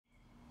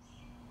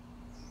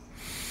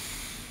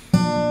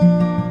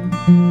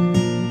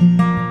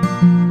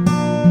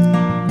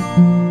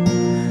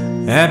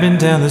I've been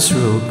down this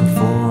road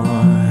before.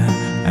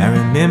 I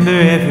remember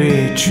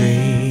every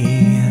tree,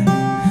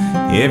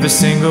 every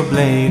single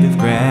blade of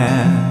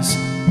grass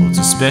holds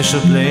a special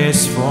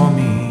place for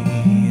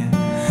me.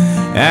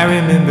 I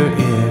remember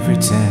every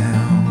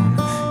town,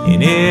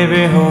 in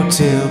every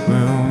hotel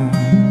room,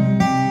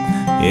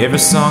 every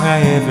song I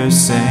ever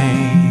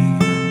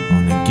sang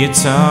on a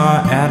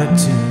guitar out of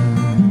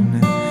tune.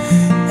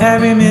 I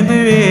remember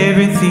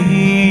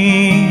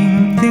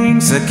everything,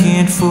 things I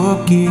can't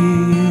forget.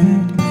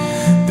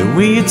 The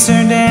way you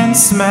turned and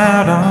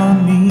smiled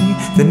on me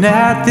the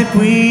night that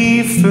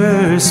we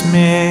first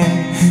met.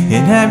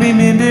 And I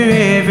remember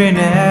every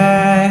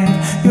night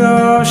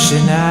your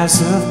ocean eyes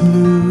of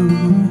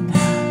blue.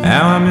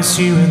 How I miss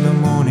you in the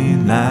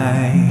morning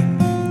light,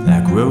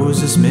 like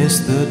roses miss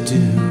the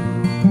dew.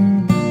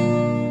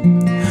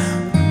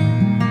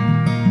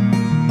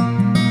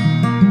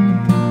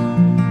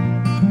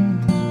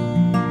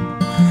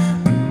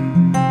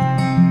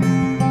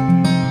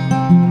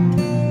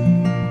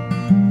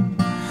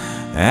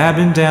 I've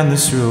been down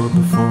this road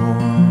before,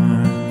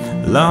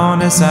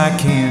 alone as I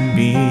can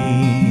be,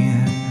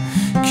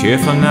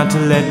 careful not to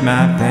let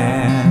my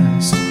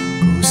past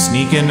go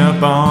sneaking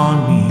up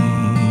on me.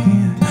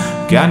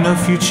 Got no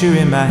future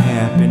in my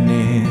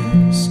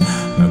happiness,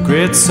 my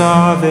regrets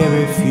are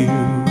very few.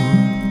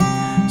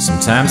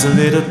 Sometimes a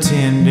little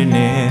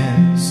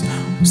tenderness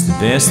was the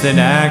best that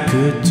I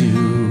could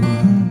do.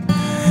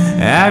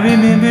 I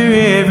remember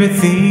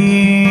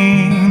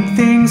everything,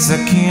 things I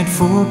can't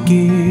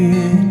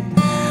forget.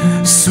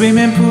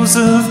 Swimming pools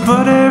of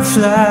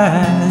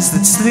butterflies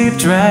that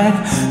slipped right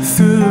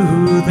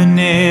through the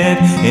net.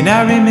 And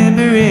I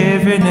remember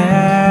every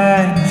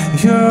night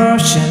your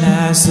ocean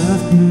eyes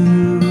of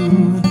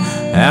blue.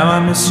 How I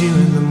miss you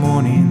in the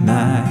morning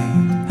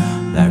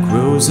light, like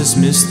roses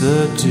miss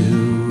the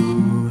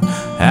dew.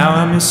 How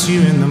I miss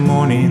you in the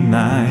morning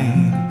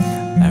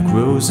light, like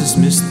roses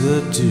miss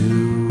the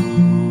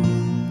dew.